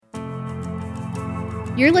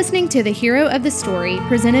You're listening to The Hero of the Story,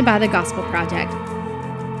 presented by the Gospel Project.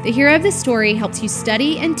 The Hero of the Story helps you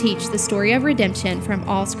study and teach the story of redemption from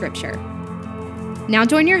all Scripture. Now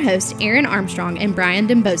join your hosts, Aaron Armstrong and Brian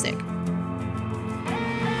Dembozic.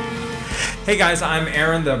 Hey guys, I'm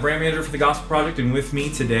Aaron, the brand manager for the Gospel Project, and with me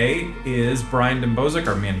today is Brian Dembozic,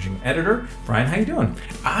 our managing editor. Brian, how you doing?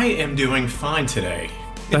 I am doing fine today.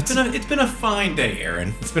 It's been a fine day,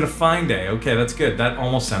 Aaron. It's been a fine day. Okay, that's good. That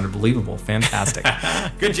almost sounded believable. Fantastic.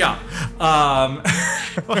 Good job. Well,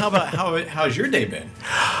 how's your day been?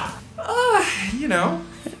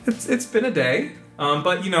 It's been a day.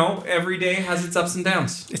 But every day has its ups and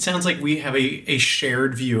downs. It sounds like we have a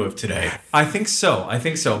shared view of today. I think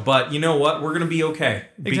so. But you know what? We're going to be okay.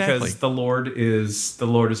 Exactly. Because the Lord is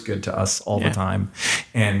good to us all the time.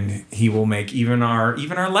 And he will make even our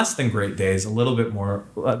less than great days a little bit more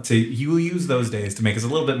he will use those days to make us a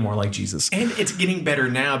little bit more like Jesus. And it's getting better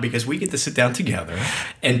now because we get to sit down together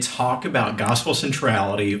and talk about gospel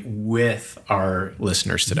centrality with our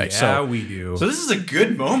listeners today. Yeah, we do. So this is a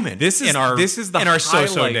good moment. This is the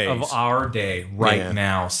highlight days of our day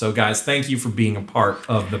now. So guys, thank you for being a part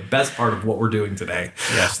of the best part of what we're doing today.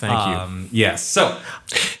 Yes, thank you. Yes. So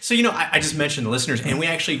I just mentioned the listeners, and we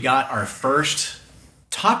actually got our first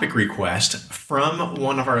topic request from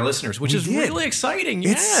one of our listeners, which is really exciting.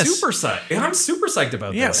 Yes. It's super psyched. I'm super psyched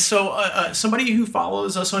about this. So somebody who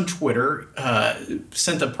follows us on Twitter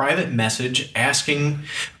sent a private message asking,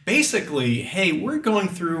 basically, hey, we're going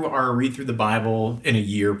through our Read Through the Bible in a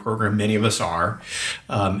Year program. Many of us are.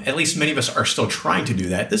 At least many of us are still trying to do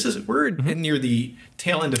that. We're near the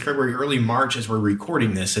tail end of February, early March as we're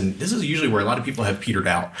recording this, and this is usually where a lot of people have petered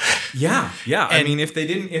out. Yeah. And I mean, if they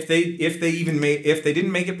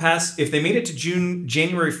made it to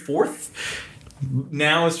January 4th.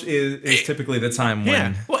 Now is typically the time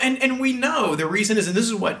when... Yeah. Well, and we know the reason is, and this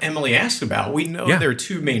is what Emily asked about, we know there are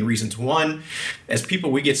two main reasons. One, as people,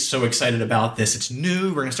 we get so excited about this. It's new.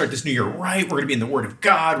 We're going to start this new year right. We're going to be in the Word of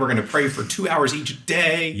God. We're going to pray for 2 hours each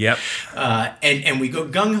day. Yep. And we go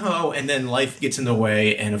gung-ho, and then life gets in the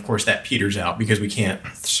way, and of course that peters out because we can't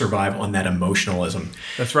survive on that emotionalism.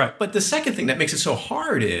 That's right. But the second thing that makes it so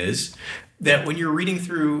hard is that when you're reading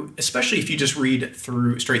through, especially if you just read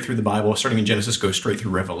straight through the Bible, starting in Genesis, go straight through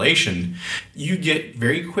Revelation, you get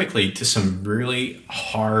very quickly to some really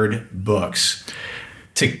hard books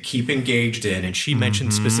to keep engaged in. And she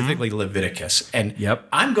mentioned specifically Leviticus. And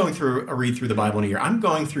I'm going through a Read Through the Bible in a year. I'm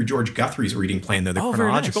going through George Guthrie's reading plan, though, the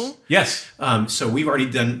chronological. Very nice. Yes. So we've already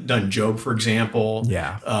done Job, for example.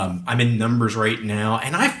 Yeah. I'm in Numbers right now.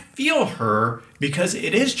 And I feel her because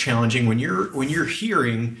it is challenging when you're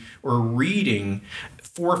hearing or reading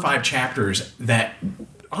 4 or 5 chapters that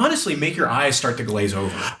honestly make your eyes start to glaze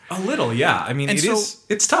over. A little, yeah. I mean,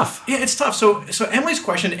 it's tough. Yeah, it's tough. So Emily's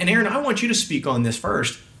question, and Aaron, I want you to speak on this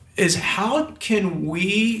first, is how can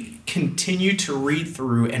we continue to read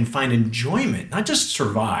through and find enjoyment, not just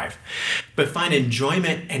survive, but find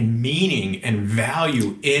enjoyment and meaning and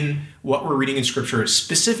value in what we're reading in Scripture,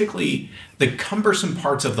 specifically the cumbersome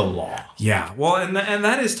parts of the law? Yeah, well, and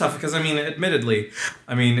that is tough because, admittedly,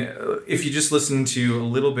 if you just listen to a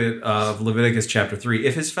little bit of Leviticus chapter 3,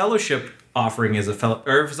 if his offering is a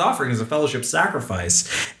fellowship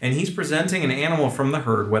sacrifice, and he's presenting an animal from the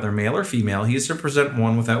herd, whether male or female, he is to present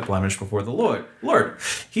one without blemish before the Lord.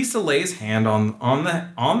 He's to lay his hand on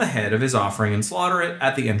the head of his offering and slaughter it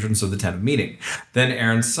at the entrance of the tent of meeting. Then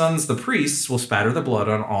Aaron's sons, the priests, will spatter the blood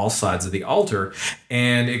on all sides of the altar,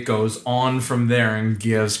 and it goes on from there and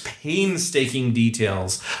gives painstaking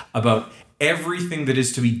details about everything that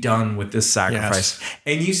is to be done with this sacrifice. Yes.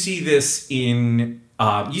 And you see this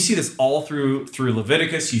all through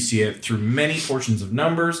Leviticus. You see it through many portions of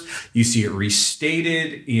Numbers. You see it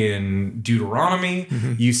restated in Deuteronomy.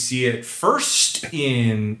 Mm-hmm. You see it first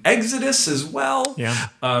in Exodus as well. Yeah.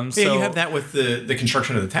 You have that with the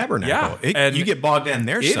construction of the tabernacle. Yeah. You get bogged down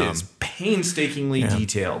there some. It is painstakingly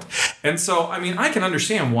detailed. And so, I can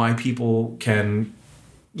understand why people can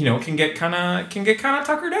get kind of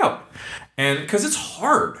tuckered out. And because it's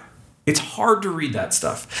hard. It's hard to read that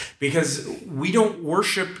stuff because we don't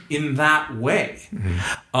worship in that way.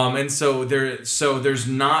 Mm-hmm. And so there's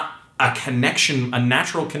not a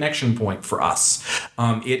natural connection point for us.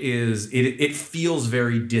 It feels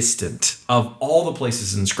very distant of all the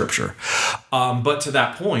places in Scripture. But to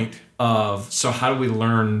that point of, so how do we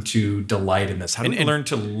learn to delight in this? How do we learn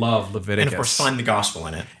to love Leviticus? And of course, find the gospel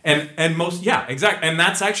in it. Exactly. And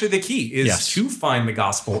that's actually the key is to find the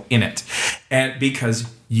gospel in it. And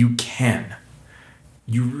because you can.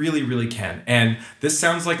 You really, really can. And this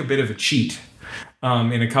sounds like a bit of a cheat.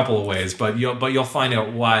 in a couple of ways, but you'll find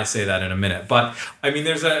out why I say that in a minute. But I mean,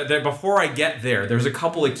 before I get there, there's a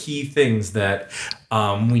couple of key things that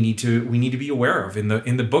we need to be aware of in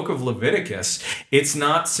the book of Leviticus. It's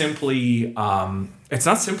not simply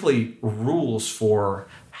rules for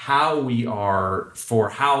how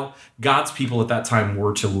God's people at that time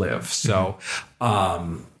were to live. So,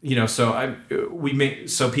 so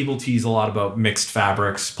people tease a lot about mixed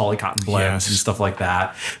fabrics, polycotton blends, and stuff like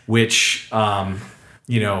that, which,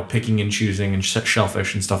 picking and choosing and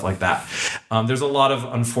shellfish and stuff like that. There's a lot of,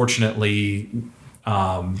 unfortunately,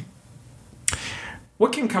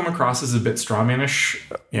 what can come across as a bit strawmanish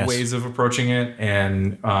ways of approaching it,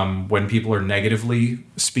 and when people are negatively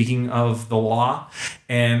speaking of the law,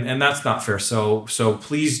 and that's not fair. So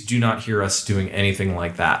please do not hear us doing anything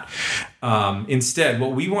like that. Instead,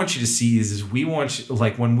 what we want you to see is we want you,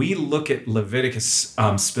 like when we look at Leviticus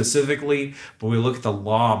specifically, but we look at the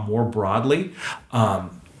law more broadly,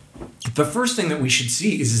 the first thing that we should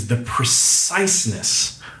see is the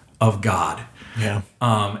preciseness of God. Yeah.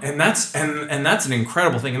 And that's an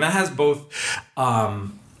incredible thing. And that has both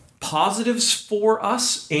positives for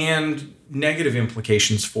us and negative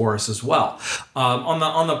implications for us as well. On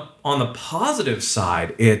the positive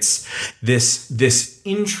side, it's this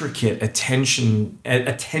intricate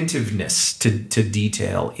attentiveness to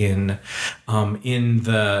detail in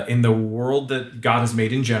the world that God has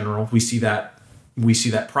made in general. We see that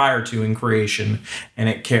prior to in creation,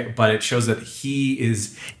 but it shows that He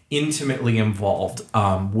is intimately involved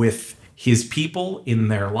with His people in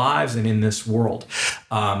their lives and in this world.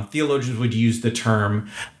 Theologians would use the term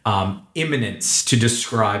immanence to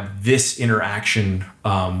describe this interaction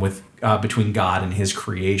between God and His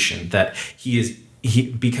creation, that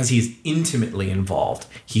because he is intimately involved,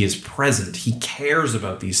 He is present, He cares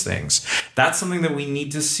about these things. That's something that we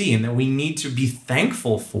need to see and that we need to be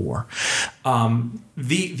thankful for.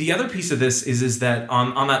 The other piece of this is that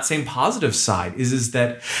on that same positive side is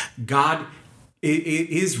that God, it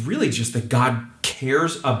is really just that God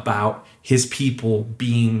cares about His people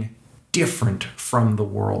being different from the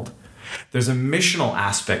world. There's a missional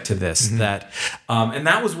aspect to this that, and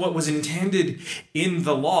that was what was intended in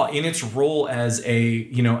the law, in its role as a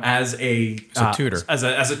tutor, as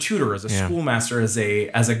a schoolmaster, as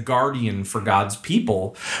a guardian for God's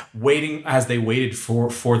people, as they waited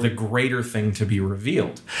for the greater thing to be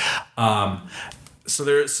revealed. So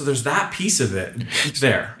there's that piece of it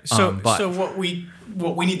there. So what we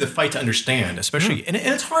need the fight to understand, especially, and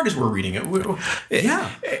it's hard as we're reading it.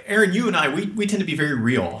 Aaron, you and I, we tend to be very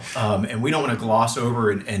real, and we don't want to gloss over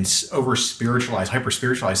and over spiritualize, hyper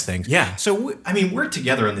spiritualize things. Yeah. So we're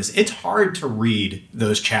together on this. It's hard to read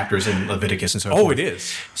those chapters in Leviticus and so forth. Oh, it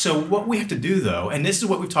is. So what we have to do, though, and this is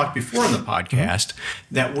what we've talked before on the podcast,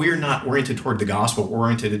 that we're not oriented toward the gospel, we're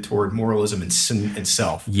oriented toward moralism and sin and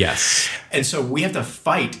self. Yes. And so we have to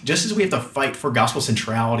fight, just as we have to fight for gospel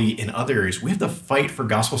centrality in other areas, we have to fight for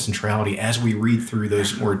gospel centrality as we read through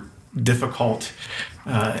those more difficult,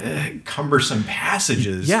 cumbersome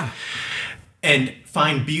passages. Yeah. And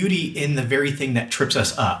find beauty in the very thing that trips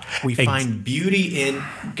us up. We find beauty in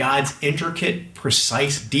God's intricate,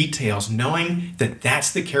 precise details, knowing that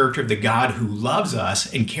that's the character of the God who loves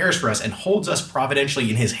us and cares for us and holds us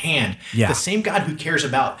providentially in His hand. Yeah. The same God who cares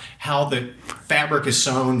about how the fabric is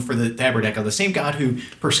sewn for the tabernacle, the same God who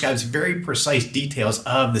prescribes very precise details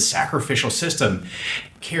of the sacrificial system,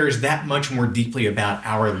 cares that much more deeply about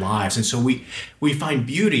our lives. And so we find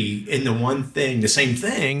beauty in the one thing, the same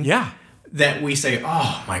thing. Yeah. That we say,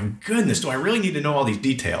 oh my goodness, do I really need to know all these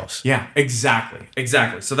details? Yeah, exactly.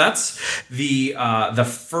 So that's the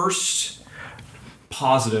first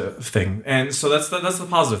positive thing, and so that's the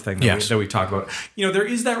positive thing that we talk about. There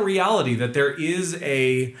is that reality that there is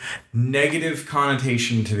a negative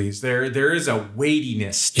connotation to these. There is a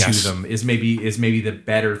weightiness to them. Is maybe the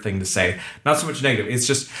better thing to say. Not so much negative. It's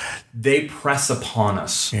just they press upon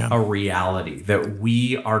us a reality that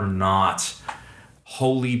we are not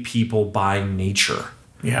holy people by nature.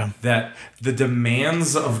 Yeah. That the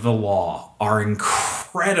demands of the law are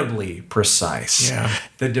incredibly precise. Yeah.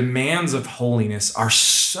 The demands of holiness are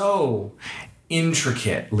so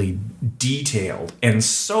intricately detailed and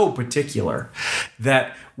so particular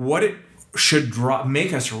that what it should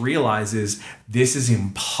make us realize is this is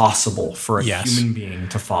impossible for a human being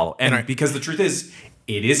to follow. And because the truth is,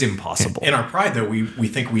 it is impossible. In our pride, though, we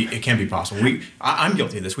think it can be possible. I'm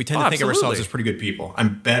guilty of this. We tend to think of ourselves as pretty good people.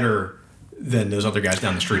 I'm better than those other guys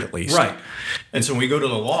down the street, at least. Right. And so when we go to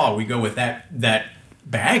the law, we go with that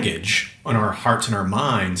baggage on our hearts and our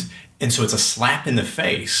minds. And so it's a slap in the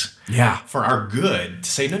face for our good to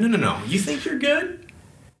say, no. You think you're good?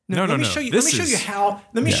 No. Let me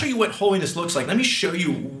show you what holiness looks like. Let me show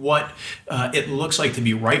you what it looks like to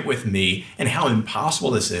be right with me and how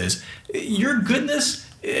impossible this is. Your goodness,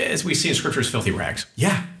 as we see in Scripture, is filthy rags.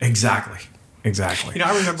 Yeah, exactly. Exactly.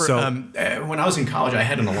 I remember when I was in college, I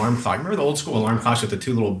had an alarm clock. Remember the old school alarm clocks with the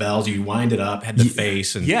two little bells? You wind it up, had the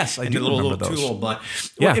face, and yes, I do remember those. Two little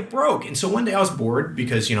buttons. Yeah. Well, it broke, and so one day I was bored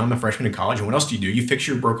because I'm a freshman in college, and what else do? You fix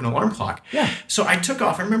your broken alarm clock. Yeah. So I took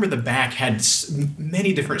off. I remember the back had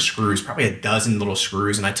many different screws, probably a dozen little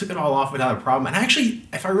screws, and I took it all off without a problem. And actually,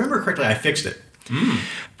 if I remember correctly, I fixed it.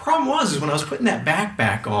 Problem was when I was putting that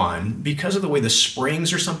back on, because of the way the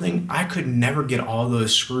springs or something, I could never get all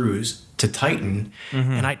those screws to tighten,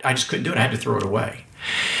 and I just couldn't do it. I had to throw it away.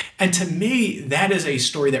 And to me, that is a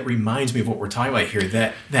story that reminds me of what we're talking about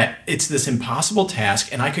here, that it's this impossible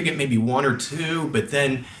task, and I could get maybe one or two, but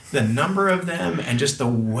then the number of them and just the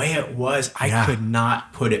way it was, I could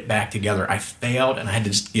not put it back together. I failed, and I had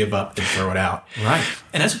to just give up and throw it out. Right.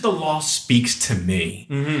 And that's what the law speaks to me.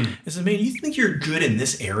 It says, man, you think you're good in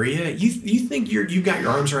this area? You think you got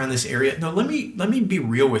your arms around this area? No, let me be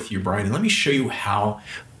real with you, Brian, and let me show you how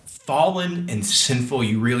fallen and sinful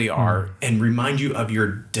you really are, and remind you of your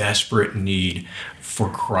desperate need for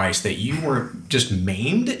Christ, that you weren't just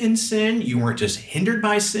maimed in sin, you weren't just hindered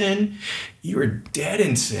by sin, you were dead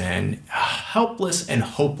in sin, helpless and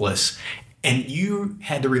hopeless, and you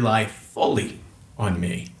had to rely fully on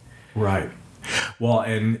me. Right. Well,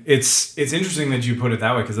 and it's interesting that you put it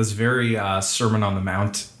that way, because that's very Sermon on the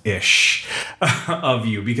Mount-ish of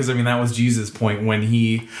you, because that was Jesus' point when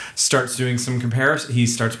he starts doing some comparison. He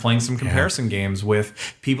starts playing some comparison games with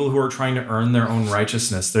people who are trying to earn their own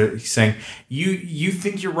righteousness. He's saying, you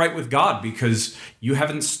think you're right with God because you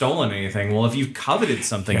haven't stolen anything. Well, if you've coveted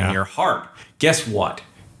something in your heart, guess what?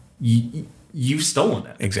 You've stolen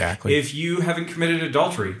it. Exactly. If you haven't committed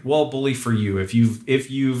adultery, well, bully for you. If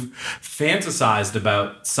you've fantasized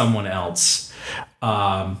about someone else,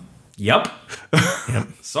 yep.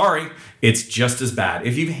 Sorry, it's just as bad.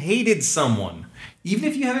 If you've hated someone, even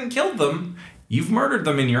if you haven't killed them, you've murdered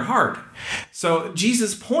them in your heart. So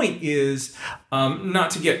Jesus' point is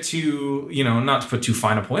not to get too, not to put too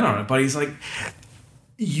fine a point on it, but he's like,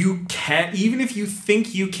 you can't, even if you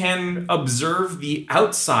think you can observe the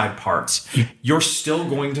outside parts, you're still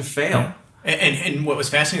going to fail. And what was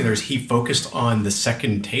fascinating there is he focused on the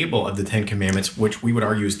second table of the Ten Commandments, which we would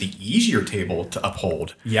argue is the easier table to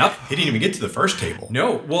uphold. Yep. He didn't even get to the first table.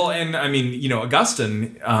 No. Well, and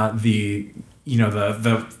Augustine, the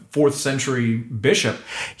 4th century bishop,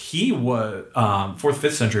 he was 4th,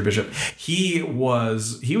 5th century bishop. He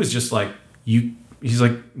was just like you. He's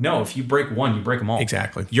like, no, if you break one, you break them all.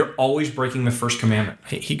 Exactly. You're always breaking the first commandment.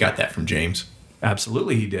 He got that from James.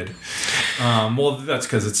 Absolutely, he did. Well, that's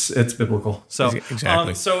because it's biblical. So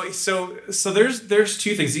exactly. So there's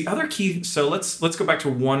two things. The other key. So let's go back to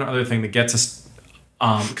one other thing that gets us,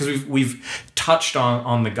 because we've touched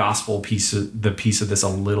on the gospel piece of this a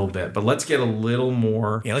little bit, but let's get a little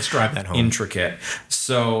more. Yeah, let's drive that home. Intricate.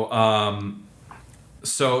 So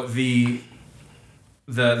the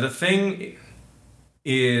thing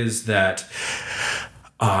is that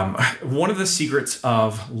one of the secrets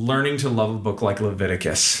of learning to love a book like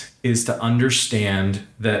Leviticus is to understand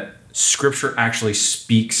that Scripture actually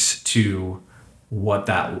speaks to what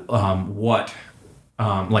that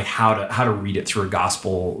like how to read it through a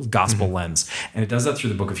gospel lens, and it does that through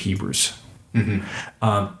the book of Hebrews.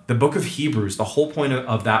 The book of Hebrews, the whole point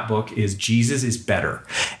of that book is Jesus is better,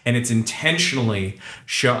 and it's intentionally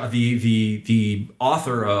the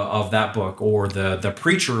author of that book, or the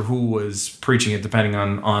preacher who was preaching it, depending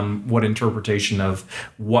on what interpretation of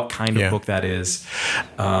what kind of book that is.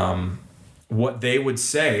 What they would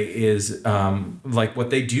say is, like what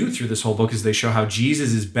they do through this whole book is they show how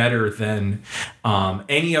Jesus is better than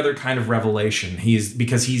any other kind of revelation.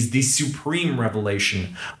 Because he's the supreme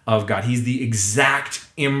revelation of God. He's the exact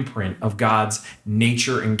imprint of God's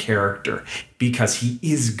nature and character, because he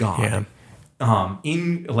is God.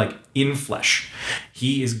 In flesh.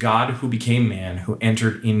 He is God who became man, who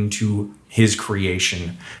entered into his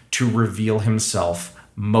creation to reveal himself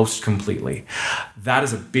most completely. That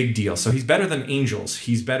is a big deal. So he's better than angels.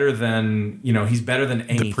 He's better than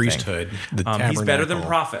anything. The priesthood, the tabernacle. He's better than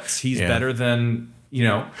prophets. He's better than,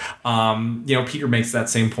 Peter makes that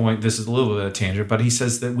same point. This is a little bit of a tangent, but he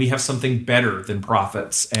says that we have something better than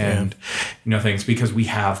prophets and, things, because we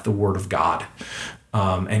have the word of God.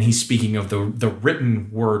 And he's speaking of the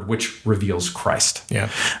written word, which reveals Christ.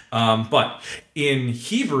 But in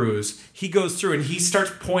Hebrews, he goes through and he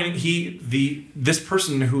starts pointing. This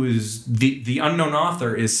person who is the unknown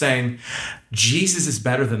author is saying Jesus is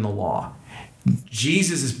better than the law.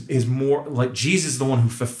 Jesus is more like Jesus is the one who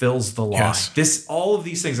fulfills the law. Yes. All of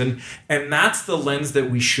these things, and that's the lens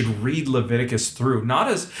that we should read Leviticus through, not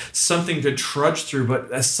as something to trudge through,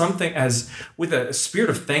 but as something as with a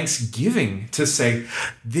spirit of thanksgiving to say,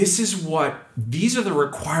 these are the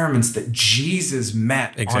requirements that Jesus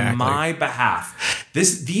met on my behalf.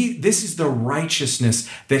 This is the righteousness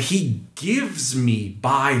that he gives me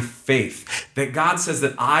by faith, that God says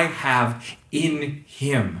that I have in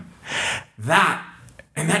him. That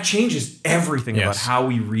changes everything about how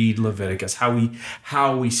we read Leviticus,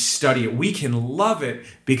 how we study it. We can love it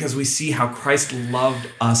because we see how Christ loved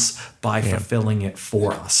us by fulfilling it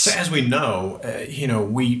for us. So as we know,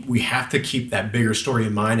 we have to keep that bigger story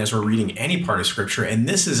in mind as we're reading any part of Scripture, and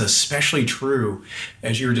this is especially true,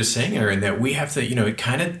 as you were just saying, Aaron, that we have to,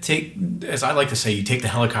 kind of take, as I like to say, you take the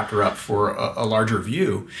helicopter up for a larger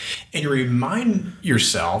view, and you remind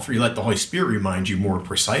yourself, or you let the Holy Spirit remind you more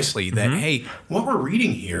precisely that, hey, what we're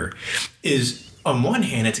reading here is, on one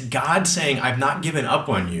hand, it's God saying, I've not given up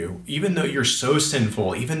on you, even though you're so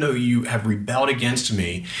sinful, even though you have rebelled against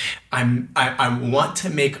me. I want to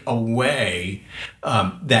make a way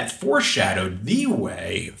that foreshadowed the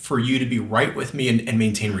way for you to be right with me and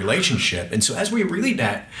maintain relationship. And so as we read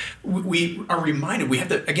that, we are reminded, we have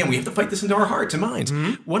to fight this into our hearts and minds.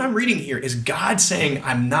 What I'm reading here is God saying,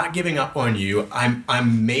 I'm not giving up on you.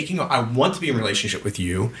 I want to be in relationship with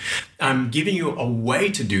you. I'm giving you a way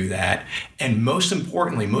to do that. And most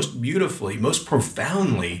importantly, most beautifully, most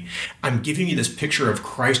profoundly, I'm giving you this picture of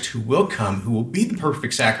Christ who will come, who will be the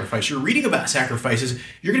perfect sacrifice. You're reading about sacrifices.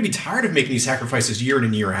 You're going to be tired of making these sacrifices year in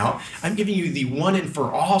and year out. I'm giving you the one and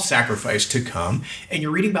for all sacrifice to come. And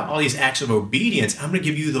you're reading about all these acts of obedience. I'm going to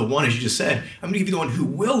give you the one, as you just said, I'm going to give you the one who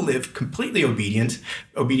will live completely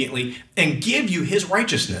obediently, and give you his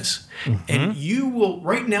righteousness. And you will,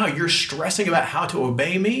 right now, you're stressing about how to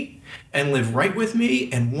obey me and live right with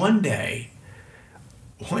me. And one day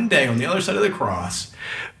on the other side of the cross,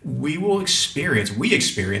 we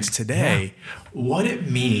experience today what it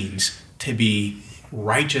means to be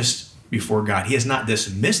righteous before God. He has not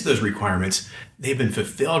dismissed those requirements. They've been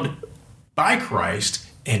fulfilled by Christ,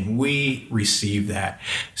 and we receive that.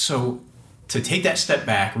 So to take that step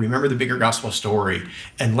back, remember the bigger gospel story,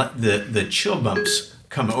 and let the chill bumps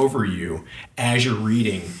come over you as you're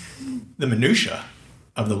reading the minutia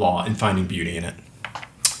of the law and finding beauty in it.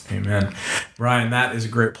 Amen. Brian, that is a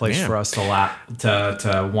great place for us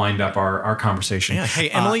to wind up our conversation. Yeah. Hey,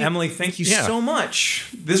 Emily. Emily, thank you so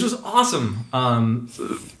much. This was awesome.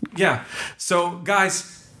 So,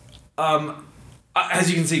 guys, as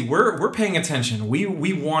you can see, we're paying attention. We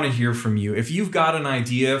want to hear from you. If you've got an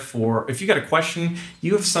idea if you got a question,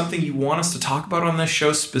 you have something you want us to talk about on this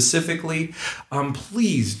show specifically,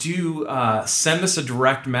 please do send us a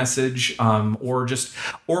direct message,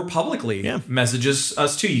 or publicly messages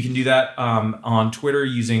us too. You can do that on Twitter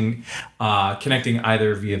using connecting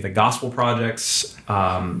either via the Gospel Project's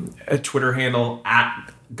Twitter handle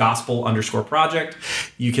at gospel_project.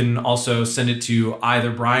 You can also send it to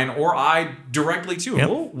either Brian or I directly too.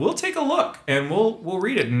 We'll take a look and we'll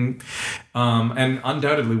read it, and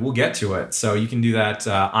undoubtedly we'll get to it. So you can do that.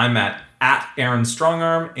 I'm at Aaron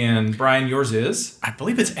Strongarm, and Brian, yours is? I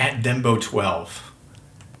believe it's at Dembo12.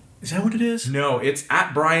 Is that what it is? No, it's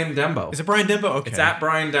at Brian Dembo. Is it Brian Dembo? Okay. It's at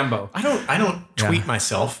Brian Dembo. I don't tweet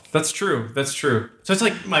myself. That's true. So it's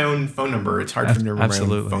like my own phone number. It's hard for me to remember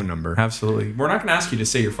my own phone number. Absolutely. We're not going to ask you to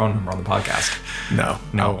say your phone number on the podcast.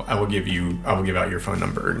 No. I will give out your phone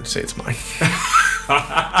number and say it's mine.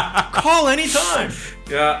 Call anytime.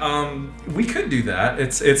 Yeah, we could do that.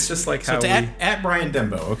 It's just like how it's at Brian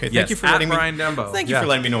Dembo. Okay, thank you for letting me. Brian Dembo. Thank you for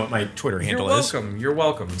letting me know what my Twitter handle is. You're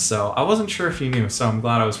welcome. So I wasn't sure if you knew, so I'm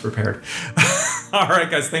glad I was prepared. All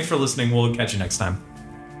right, guys, thanks for listening. We'll catch you next time.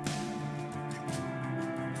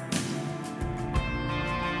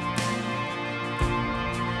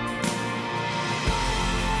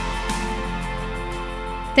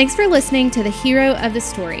 Thanks for listening to The Hero of the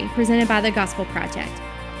Story, presented by the Gospel Project,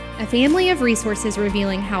 a family of resources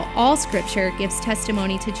revealing how all Scripture gives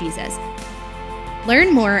testimony to Jesus.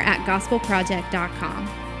 Learn more at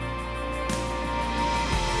gospelproject.com.